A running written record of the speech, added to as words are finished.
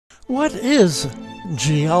What is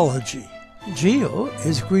geology? Geo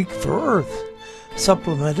is Greek for earth,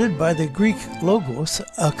 supplemented by the Greek logos,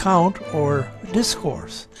 account or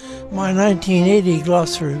discourse. My 1980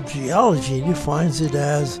 glossary of geology defines it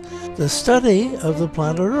as the study of the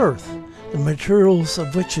planet Earth, the materials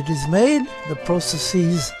of which it is made, the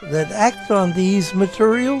processes that act on these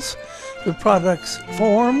materials, the products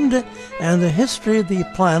formed, and the history of the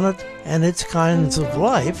planet and its kinds of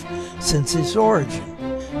life since its origin.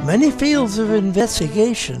 Many fields of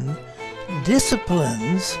investigation,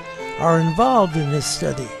 disciplines, are involved in this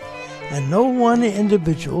study, and no one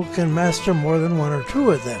individual can master more than one or two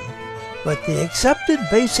of them. But the accepted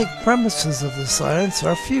basic premises of the science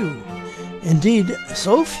are few. Indeed,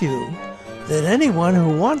 so few that anyone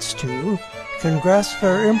who wants to can grasp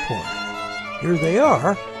their import. Here they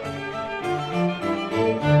are.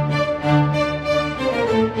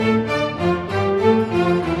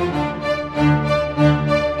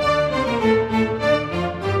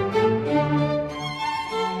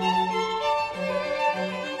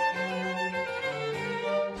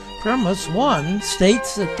 Premise 1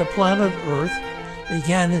 states that the planet Earth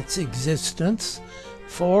began its existence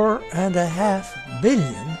 4.5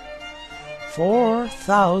 billion,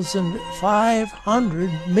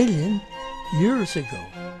 4,500 million years ago.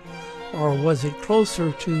 Or was it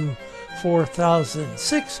closer to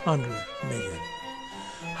 4,600 million?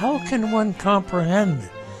 How can one comprehend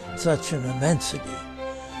such an immensity,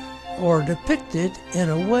 or depict it in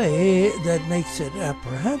a way that makes it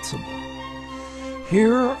apprehensible?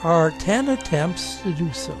 Here are 10 attempts to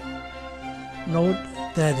do so. Note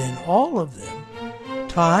that in all of them,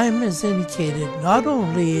 time is indicated not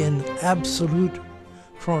only in absolute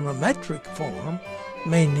chronometric form,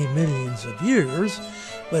 mainly millions of years,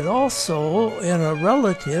 but also in a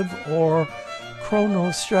relative or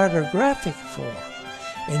chronostratigraphic form,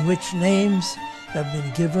 in which names have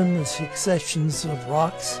been given the successions of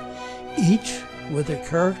rocks, each with a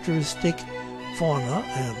characteristic fauna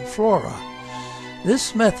and flora.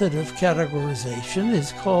 This method of categorization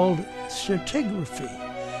is called stratigraphy,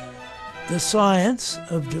 the science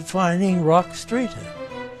of defining rock strata.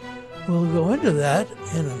 We'll go into that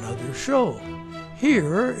in another show.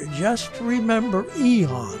 Here, just remember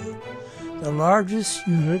eon, the largest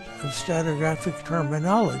unit of stratigraphic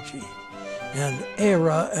terminology, and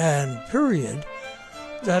era and period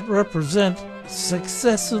that represent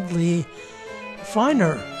successively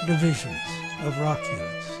finer divisions of rock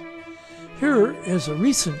units. Here is a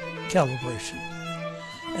recent calibration.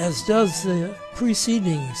 As does the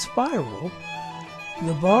preceding spiral,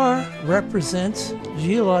 the bar represents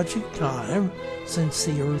geologic time since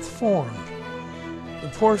the Earth formed. The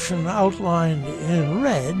portion outlined in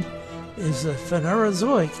red is the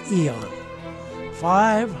Phanerozoic eon,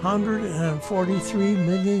 543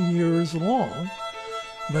 million years long,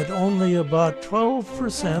 but only about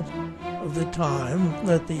 12% of the time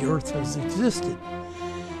that the Earth has existed.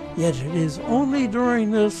 Yet it is only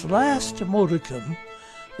during this last modicum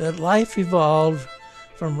that life evolved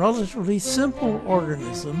from relatively simple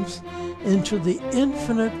organisms into the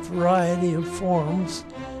infinite variety of forms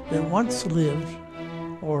that once lived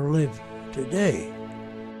or live today.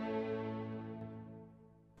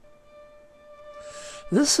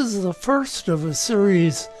 This is the first of a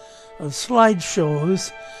series of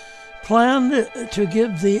slideshows planned to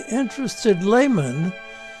give the interested layman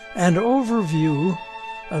an overview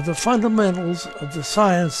of the fundamentals of the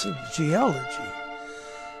science of geology.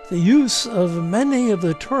 The use of many of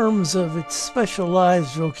the terms of its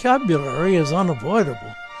specialized vocabulary is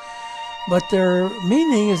unavoidable, but their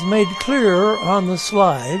meaning is made clear on the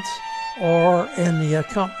slides or in the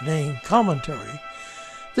accompanying commentary.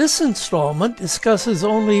 This installment discusses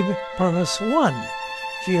only premise 1,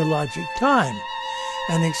 geologic time,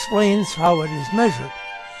 and explains how it is measured.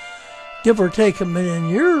 Give or take a million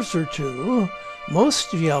years or two, most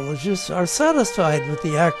geologists are satisfied with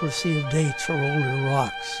the accuracy of dates for older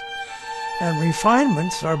rocks, and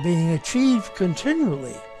refinements are being achieved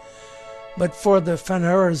continually. But for the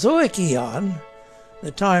Phanerozoic eon, the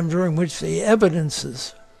time during which the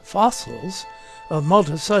evidences, fossils, of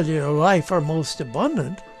multicellular life are most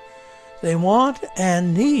abundant, they want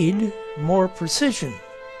and need more precision.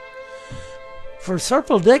 For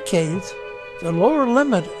several decades, the lower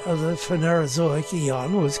limit of the Phanerozoic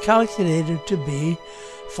eon was calculated to be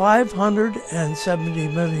 570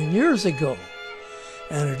 million years ago,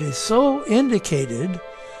 and it is so indicated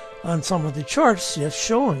on some of the charts just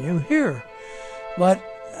showing you here. But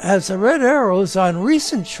as the red arrows on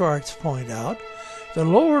recent charts point out, the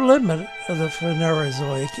lower limit of the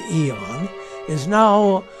Phanerozoic eon is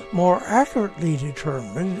now more accurately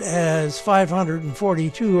determined as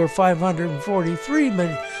 542 or 543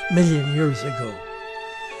 million years ago.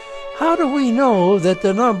 How do we know that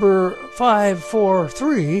the number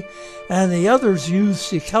 543 and the others used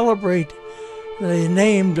to calibrate the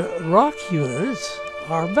named rock units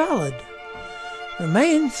are valid? The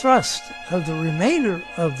main thrust of the remainder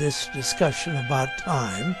of this discussion about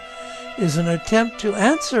time is an attempt to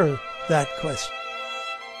answer that question.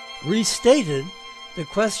 Restated, the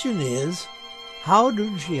question is, how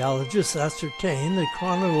do geologists ascertain the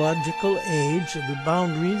chronological age of the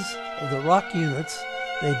boundaries of the rock units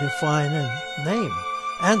they define and name?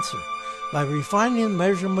 Answer: by refining the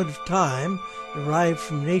measurement of time derived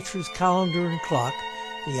from nature's calendar and clock,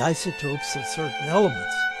 the isotopes of certain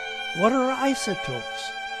elements. What are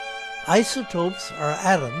isotopes? Isotopes are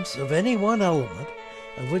atoms of any one element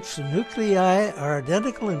of which the nuclei are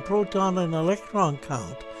identical in proton and electron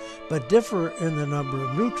count, but differ in the number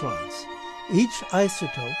of neutrons. Each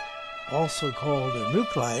isotope, also called a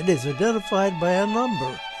nuclide, is identified by a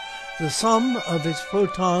number, the sum of its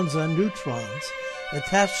protons and neutrons,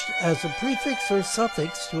 attached as a prefix or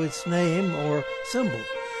suffix to its name or symbol.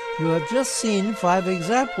 You have just seen 5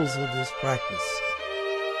 examples of this practice.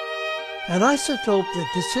 An isotope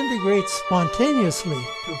that disintegrates spontaneously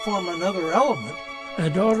to form another element, a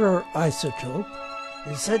daughter isotope,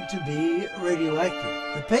 is said to be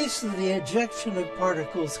radioactive. The pace of the ejection of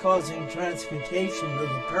particles causing transmutation of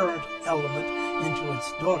the parent element into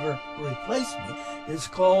its daughter replacement is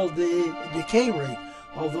called the decay rate.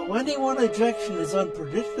 Although any one ejection is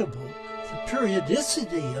unpredictable, the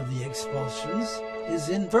periodicity of the expulsions is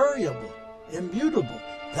invariable, immutable.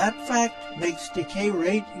 That fact makes decay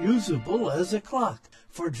rate usable as a clock.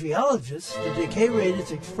 For geologists, the decay rate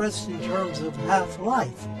is expressed in terms of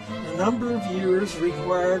half-life, the number of years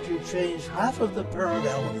required to change half of the parent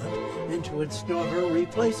element into its daughter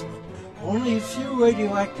replacement. Only a few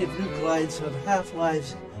radioactive nuclides have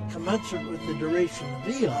half-lives commensurate with the duration of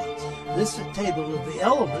eons. This table of the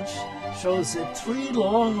elements shows that 3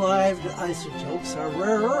 long-lived isotopes are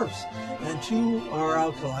rare earths and 2 are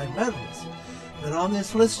alkali metals. But on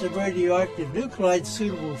this list of radioactive nuclides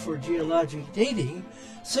suitable for geologic dating,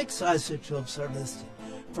 6 isotopes are listed.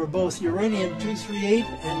 For both uranium-238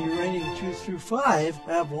 and uranium-235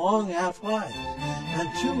 have long half-lives, and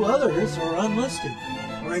 2 others are unlisted,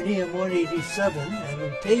 radium-187 and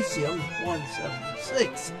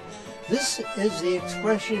lutetium-176. This is the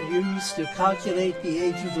expression used to calculate the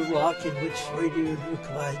age of the rock in which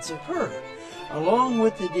radionuclides occur. Along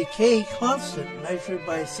with the decay constant measured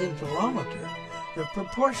by scintillometer, the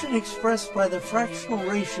proportion expressed by the fractional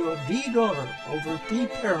ratio of d daughter over p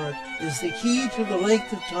parent is the key to the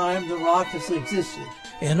length of time the rock has existed.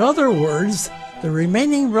 In other words, the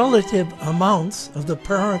remaining relative amounts of the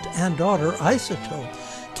parent and daughter isotope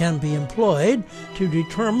can be employed to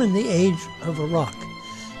determine the age of a rock.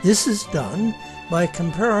 This is done by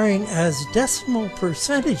comparing as decimal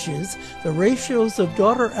percentages the ratios of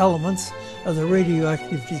daughter elements of the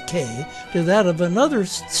radioactive decay to that of another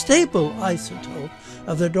stable isotope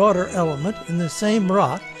of the daughter element in the same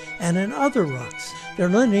rock and in other rocks. Their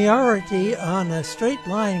linearity on a straight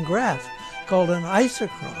line graph called an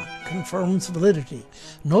isochron confirms validity.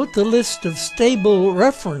 Note the list of stable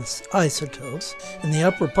reference isotopes in the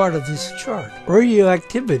upper part of this chart.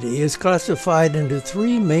 Radioactivity is classified into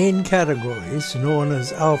 3 main categories known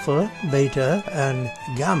as alpha, beta, and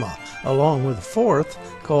gamma, along with a 4th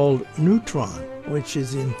called neutron, which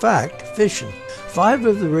is in fact fission. 5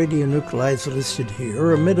 of the radionuclides listed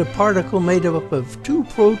here emit a particle made up of 2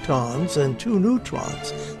 protons and 2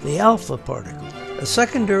 neutrons, the alpha particle. A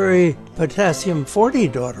secondary potassium-40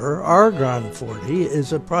 daughter, argon-40,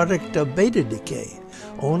 is a product of beta decay.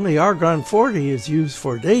 Only argon-40 is used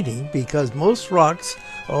for dating because most rocks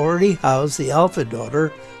already house the alpha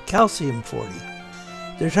daughter, calcium-40.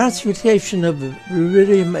 The transmutation of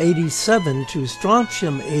rubidium-87 to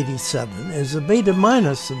strontium-87 is a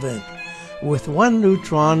beta-minus event, with 1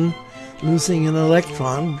 neutron losing an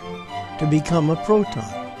electron to become a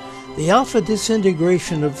proton. The alpha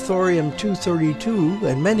disintegration of thorium-232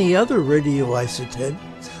 and many other radioisotopes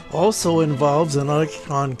also involves an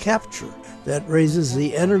electron capture that raises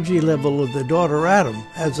the energy level of the daughter atom.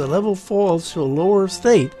 As the level falls to a lower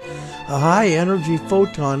state, a high-energy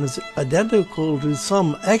photon is identical to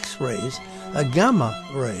some X-rays. A gamma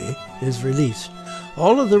ray is released.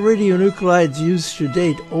 All of the radionuclides used to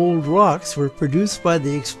date old rocks were produced by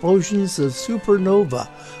the explosions of supernova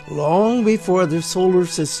long before the solar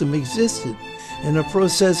system existed, in a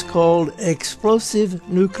process called explosive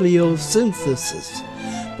nucleosynthesis.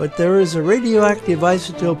 but there is a radioactive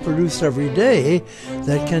isotope produced every day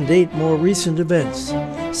that can date more recent events.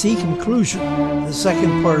 See conclusion, the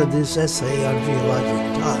second part of this essay on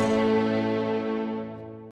geologic time.